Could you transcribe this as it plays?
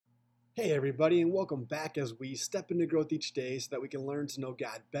Hey, everybody, and welcome back as we step into growth each day so that we can learn to know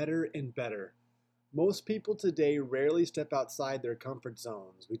God better and better. Most people today rarely step outside their comfort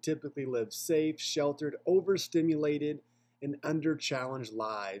zones. We typically live safe, sheltered, overstimulated, and under challenged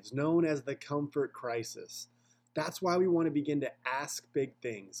lives, known as the comfort crisis. That's why we want to begin to ask big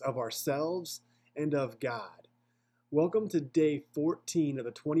things of ourselves and of God. Welcome to day 14 of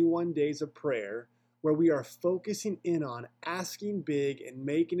the 21 days of prayer, where we are focusing in on asking big and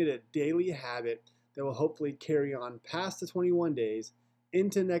making it a daily habit that will hopefully carry on past the 21 days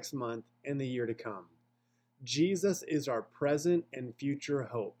into next month and the year to come. Jesus is our present and future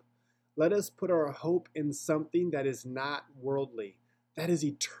hope. Let us put our hope in something that is not worldly, that is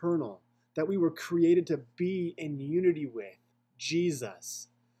eternal, that we were created to be in unity with Jesus.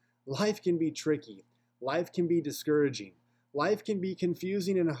 Life can be tricky. Life can be discouraging. Life can be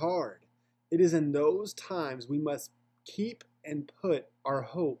confusing and hard. It is in those times we must keep and put our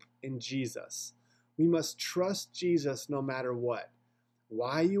hope in Jesus. We must trust Jesus no matter what.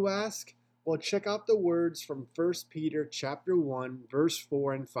 Why, you ask? Well, check out the words from 1 Peter chapter 1, verse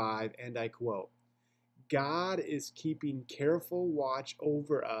 4 and 5, and I quote, God is keeping careful watch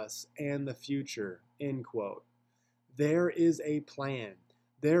over us and the future, end quote. There is a plan.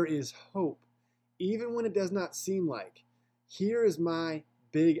 There is hope, even when it does not seem like. Here is my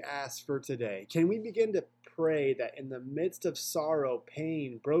big ask for today. Can we begin to pray that in the midst of sorrow,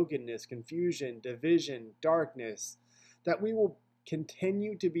 pain, brokenness, confusion, division, darkness, that we will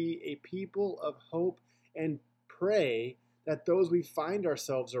continue to be a people of hope and pray that those we find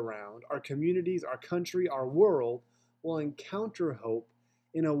ourselves around, our communities, our country, our world, will encounter hope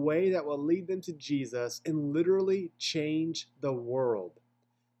in a way that will lead them to Jesus and literally change the world.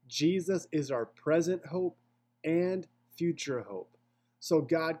 Jesus is our present hope and future hope. So,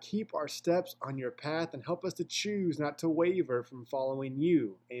 God, keep our steps on your path and help us to choose not to waver from following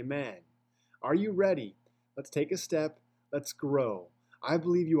you. Amen. Are you ready? Let's take a step. Let's grow. I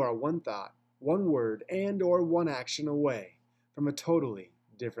believe you are one thought, one word, and or one action away from a totally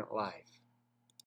different life.